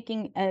like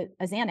taking a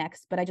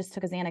Xanax, but I just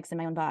took a Xanax in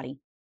my own body.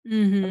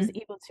 I was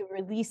able to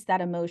release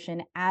that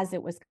emotion as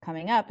it was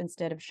coming up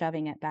instead of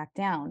shoving it back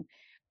down.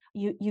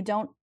 You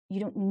don't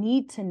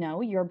need to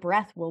know. Your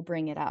breath will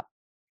bring it up.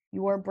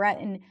 Your breath.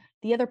 And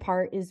the other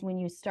part is when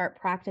you start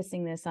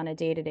practicing this on a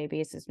day-to-day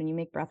basis, when you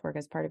make breath work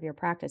as part of your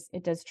practice,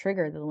 it does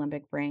trigger the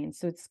limbic brain.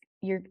 So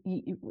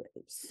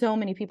so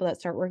many people that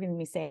start working with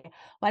me say,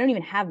 well, I don't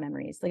even have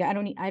memories. Like, I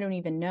don't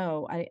even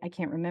know. I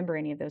can't remember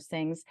any of those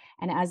things.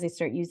 And as they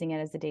start using it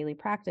as a daily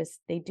practice,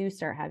 they do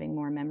start having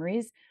more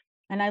memories.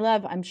 And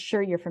I'm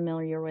sure you're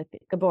familiar with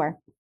Gabor.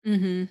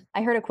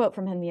 I heard a quote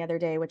from him the other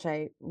day, which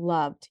I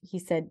loved. He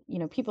said,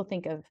 people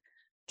think of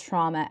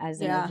trauma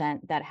as an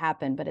event that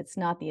happened, but it's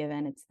not the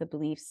event, it's the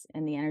beliefs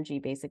and the energy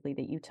basically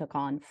that you took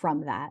on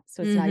from that.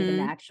 So it's not even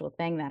the actual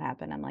thing that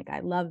happened. I'm like,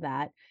 I love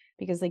that,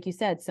 because like you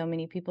said, so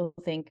many people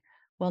think,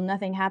 well,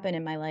 nothing happened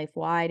in my life.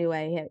 Why do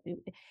I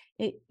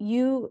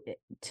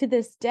to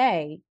this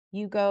day,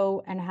 you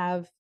go and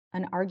have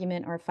an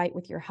argument or a fight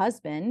with your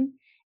husband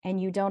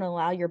and you don't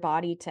allow your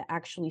body to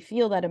actually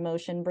feel that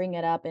emotion, bring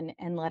it up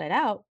and let it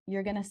out,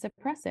 you're going to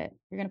suppress it.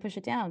 You're going to push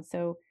it down.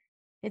 So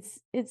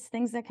it's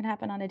things that can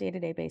happen on a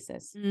day-to-day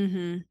basis.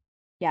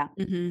 Yeah.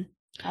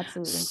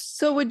 Absolutely.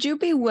 So would you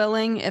be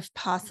willing, if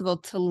possible,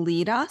 to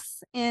lead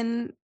us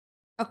in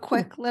a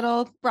quick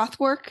little breath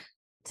work?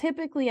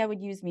 Typically I would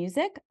use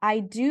music. I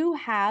do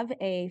have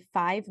a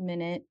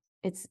 5-minute,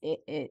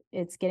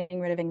 it's getting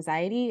rid of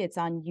anxiety. It's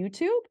on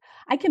YouTube.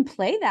 I can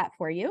play that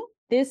for you.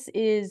 This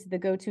is the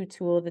go-to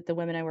tool that the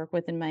women I work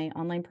with in my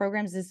online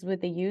programs, this is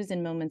what they use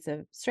in moments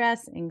of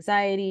stress,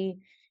 anxiety.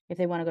 If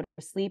they want to go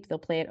to sleep, they'll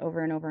play it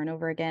over and over and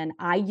over again.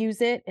 I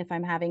use it if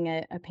I'm having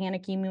a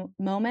panicky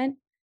moment.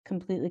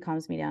 Completely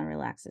calms me down,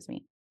 relaxes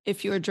me.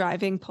 If you're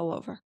driving, pull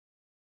over.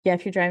 Yeah,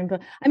 if you're driving,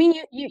 I mean,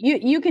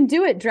 you can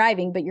do it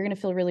driving, but you're going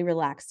to feel really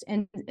relaxed.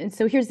 And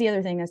so here's the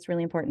other thing that's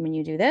really important when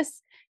you do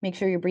this: make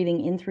sure you're breathing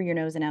in through your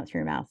nose and out through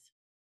your mouth.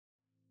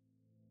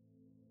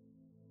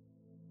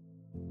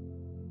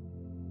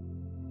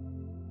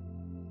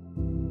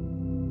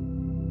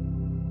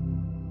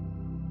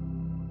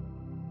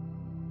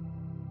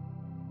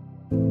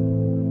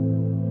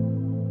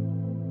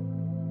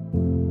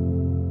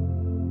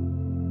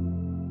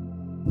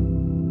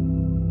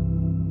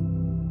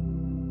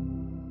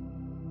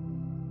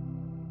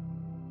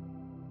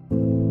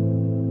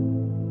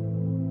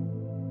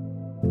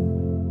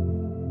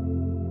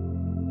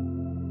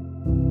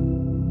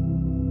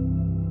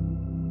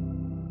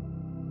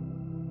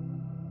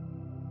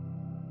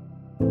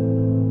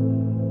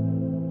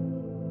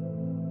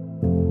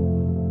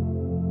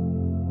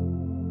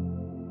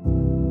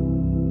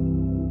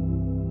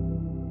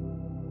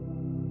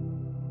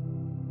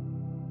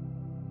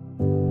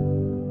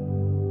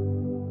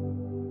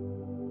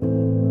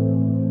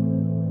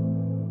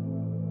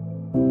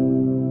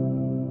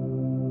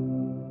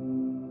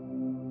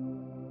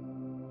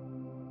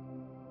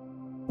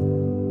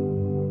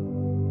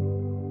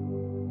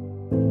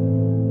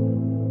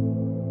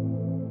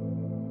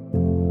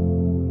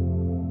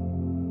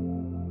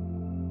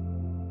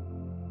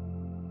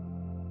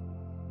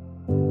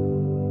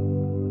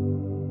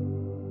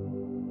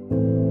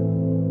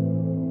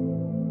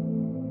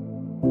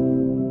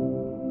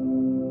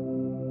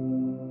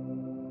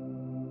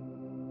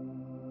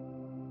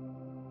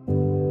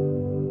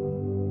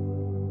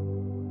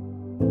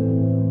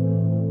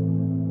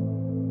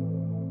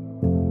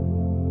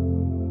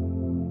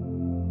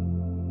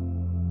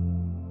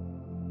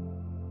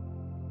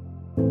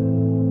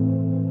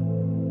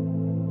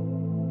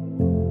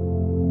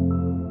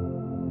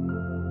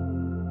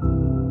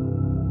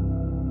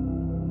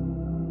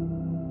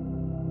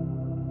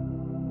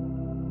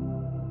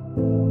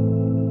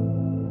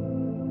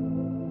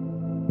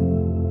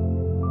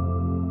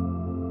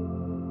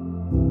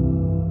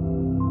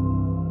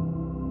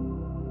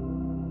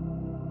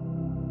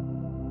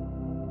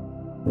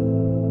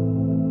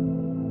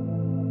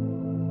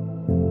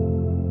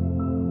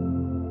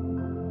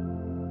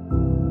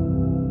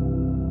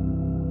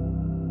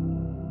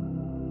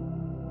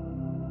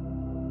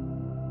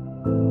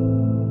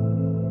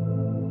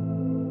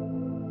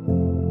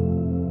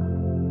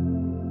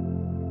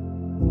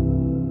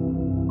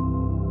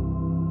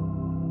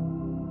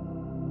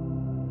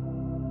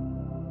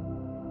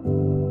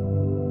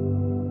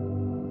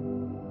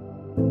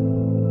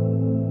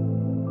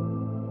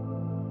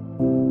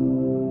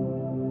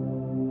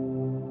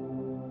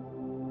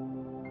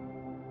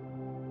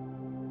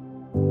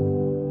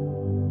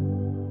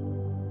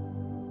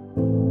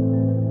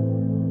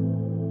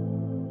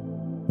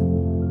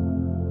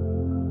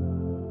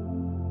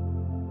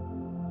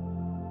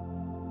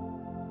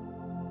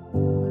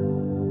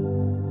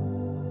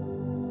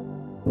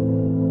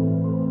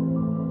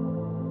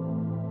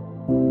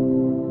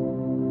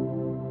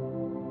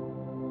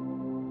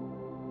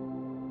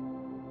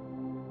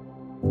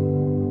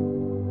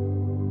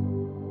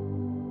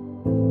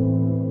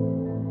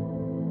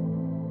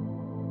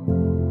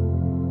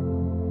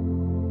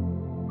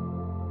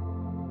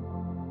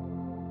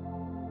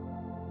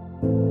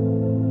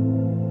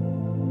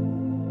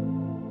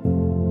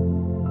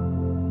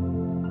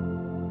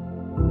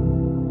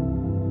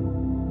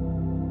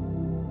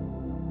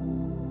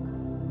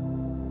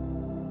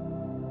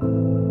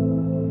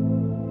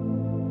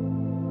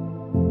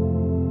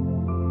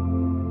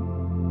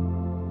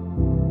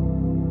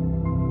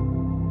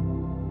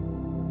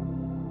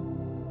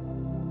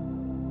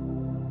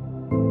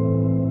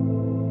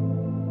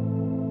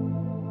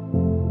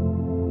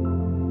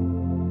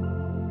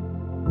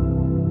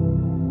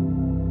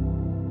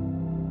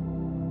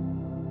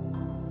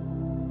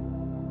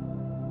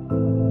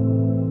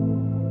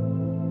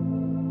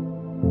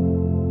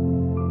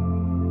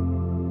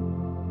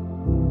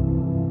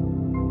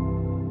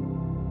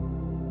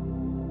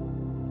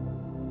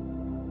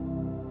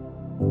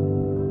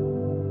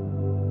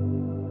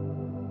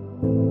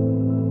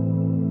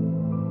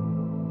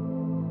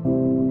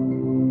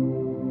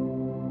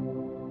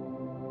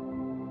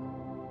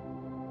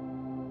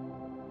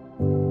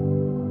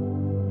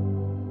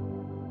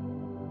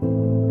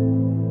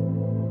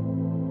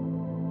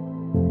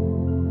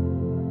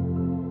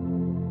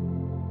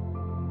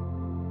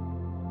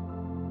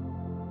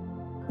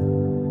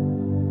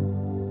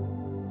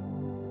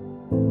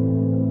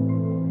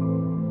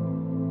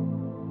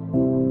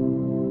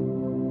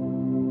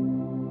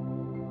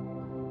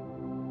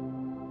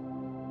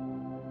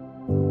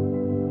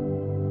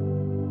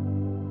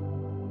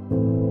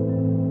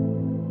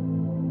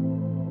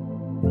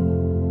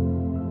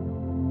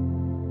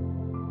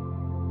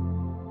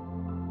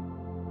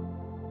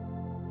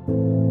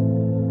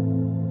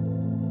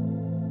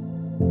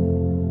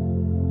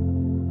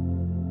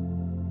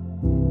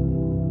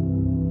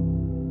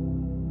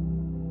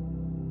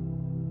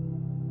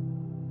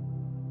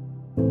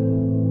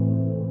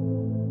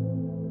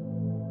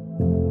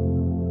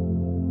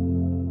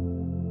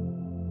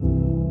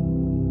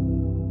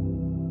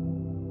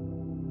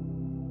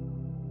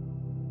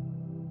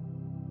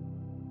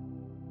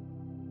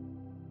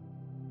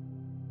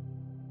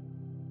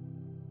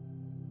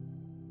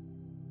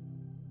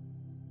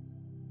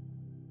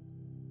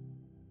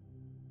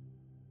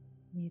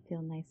 You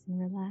feel nice and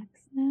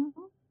relaxed now?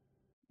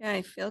 Yeah,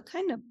 I feel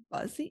kind of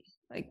buzzy,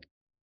 like,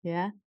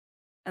 Yeah.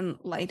 and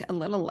a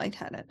little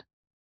lightheaded.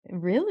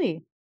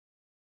 Really?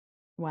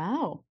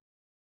 Wow.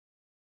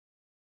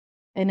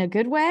 In a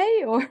good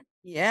way or?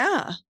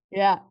 Yeah.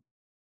 Yeah.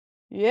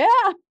 Yeah.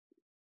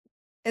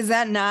 Does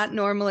that not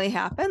normally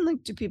happen?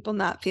 Like, do people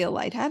not feel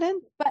lightheaded?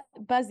 But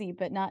buzzy,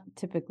 but not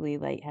typically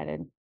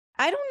lightheaded.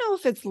 I don't know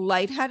if it's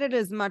lightheaded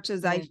as much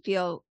as I Mm.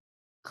 feel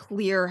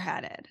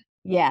clear-headed.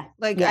 Yeah.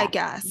 Like, I Yeah.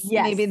 guess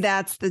maybe Yes.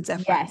 that's the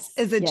difference. Yes.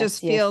 Is it Yes.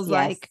 just Yes. feels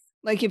Yes.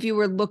 like if you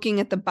were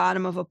looking at the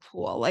bottom of a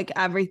pool, like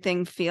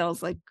everything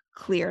feels like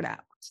cleared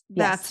out.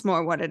 That's Yes.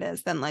 more what it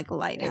is than like There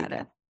you lightheaded.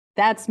 go.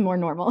 That's more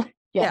normal.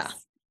 Yeah.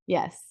 Yes.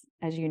 Yes.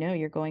 As you know,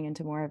 you're going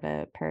into more of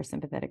a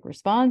parasympathetic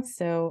response.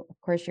 So,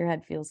 of course, your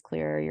head feels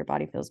clearer, your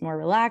body feels more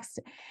relaxed.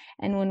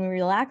 And when we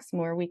relax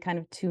more, we kind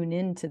of tune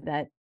into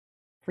that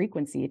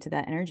frequency, to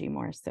that energy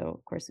more. So,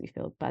 of course, we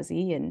feel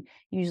buzzy, and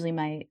usually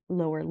my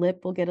lower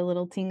lip will get a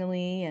little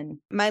tingly. And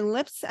My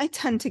lips, I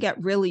tend to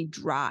get really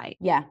dry.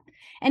 yeah.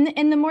 And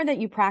the more that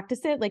you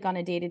practice it, like on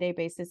a day-to-day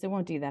basis, it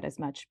won't do that as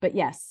much. But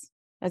yes,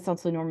 that's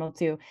also normal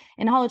too.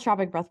 In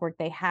holotropic breath work,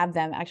 they have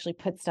them actually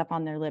put stuff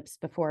on their lips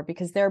before,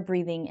 because they're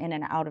breathing in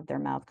and out of their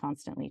mouth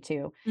constantly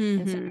too.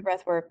 And so in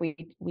breath work,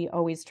 we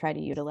always try to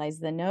utilize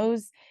the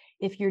nose.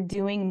 If you're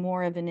doing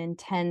more of an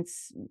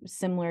intense,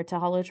 similar to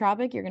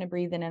holotropic, you're going to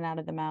breathe in and out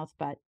of the mouth,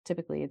 but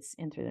typically it's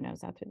in through the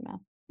nose, out through the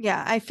mouth.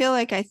 Yeah, I feel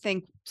like I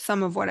think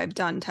some of what I've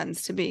done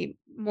tends to be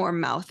more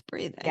mouth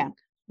breathing. Yeah.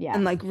 Yeah.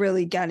 And like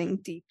really getting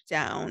deep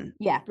down.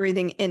 Yeah.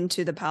 Breathing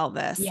into the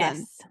pelvis. Yes.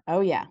 And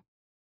Oh yeah.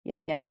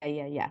 Yeah.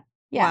 Yeah.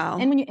 wow.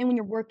 And when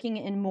you're working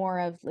in more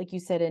of, like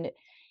you said,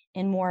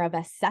 in more of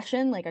a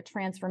session, like a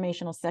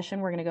transformational session,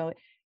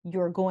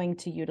 you're going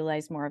to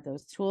utilize more of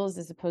those tools,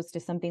 as opposed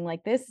to something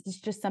like this. It's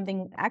just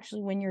something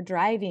actually when you're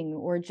driving,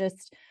 or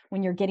just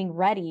when you're getting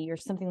ready or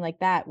something like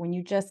that, when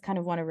you just kind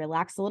of want to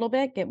relax a little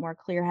bit, get more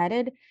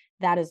clear-headed,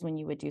 that is when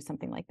you would do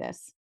something like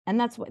this. And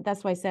that's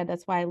why I said,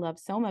 that's why I love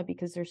Soma,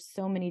 because there's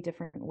so many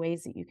different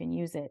ways that you can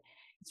use it.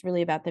 It's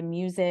really about the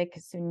music.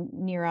 So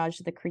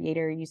Neeraj, the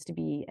creator, used to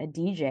be a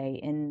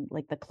DJ in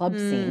like the club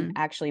scene,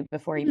 actually,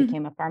 before he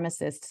became a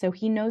pharmacist. So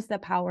he knows the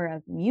power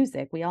of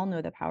music. We all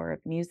know the power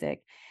of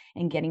music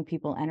and getting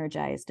people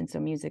energized. And so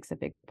music's a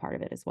big part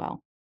of it as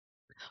well.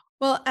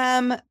 Well,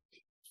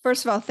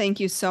 first of all, thank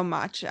you so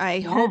much.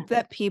 I hope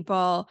that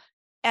people,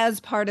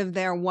 as part of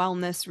their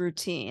wellness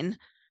routine,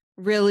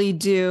 really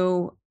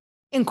do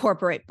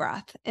incorporate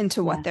breath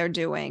into what they're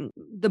doing.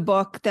 The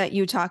book that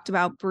you talked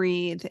about,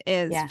 Breathe,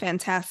 is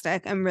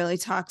fantastic and really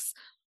talks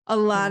a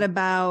lot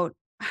about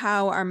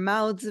how our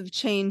mouths have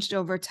changed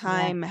over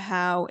time,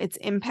 how it's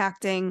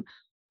impacting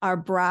our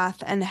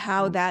breath, and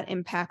how that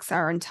impacts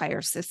our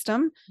entire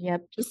system.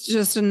 Yep.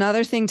 Just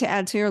another thing to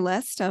add to your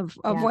list of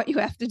what you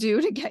have to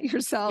do to get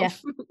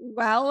yourself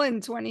well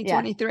in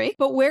 2023.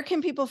 But where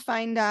can people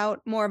find out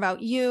more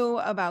about you,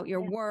 about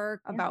your work,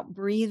 about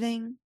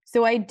breathing?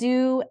 So I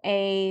do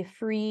a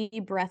free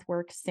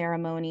breathwork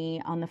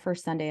ceremony on the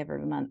first Sunday of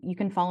every month. You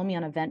can follow me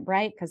on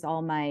Eventbrite, because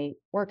all my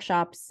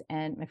workshops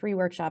and my free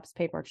workshops,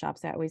 paid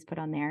workshops, I always put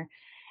on there.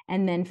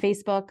 And then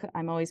Facebook,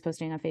 I'm always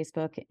posting on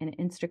Facebook and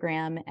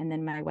Instagram. And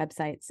then my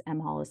website's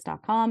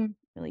mhollis.com,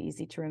 really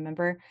easy to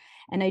remember.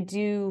 And I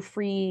do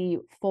free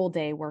full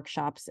day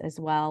workshops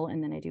as well.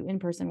 And then I do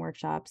in-person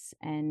workshops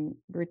and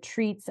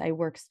retreats. I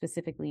work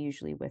specifically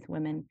usually with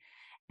women.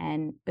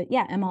 But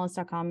yeah,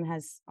 mhollis.com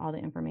has all the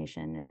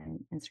information, and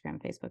Instagram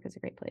and Facebook is a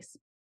great place.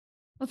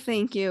 Well,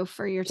 thank you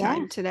for your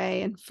time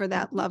today and for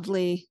that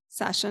lovely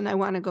session. I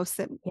want to go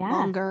sit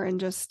longer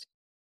and just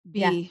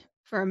be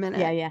for a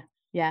minute.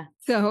 Yeah.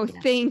 So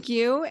thank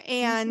you.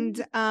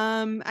 And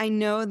I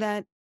know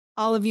that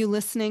all of you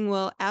listening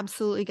will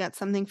absolutely get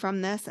something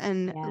from this,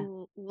 and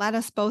let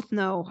us both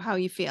know how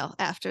you feel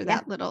after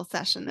that little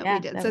session that we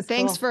did. So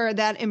thanks for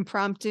that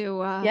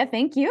impromptu.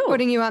 Thank you.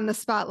 Putting you on the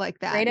spot like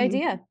that. Great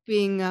idea.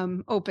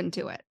 Being open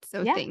to it.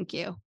 So thank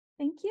you.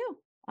 Thank you.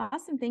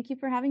 Awesome. Thank you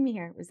for having me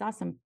here. It was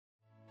awesome.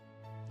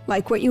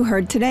 Like what you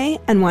heard today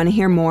and want to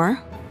hear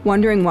more?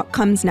 Wondering what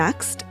comes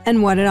next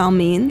and what it all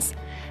means?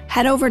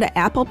 Head over to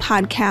Apple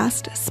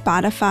Podcast,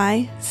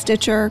 Spotify,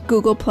 Stitcher,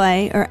 Google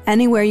Play, or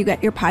anywhere you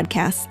get your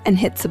podcasts and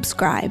hit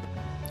subscribe.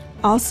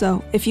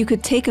 Also, if you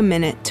could take a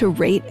minute to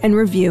rate and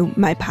review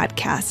my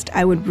podcast,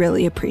 I would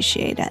really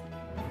appreciate it.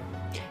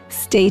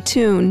 Stay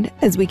tuned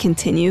as we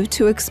continue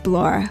to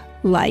explore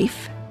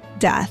life,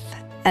 death,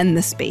 and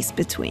the space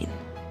between.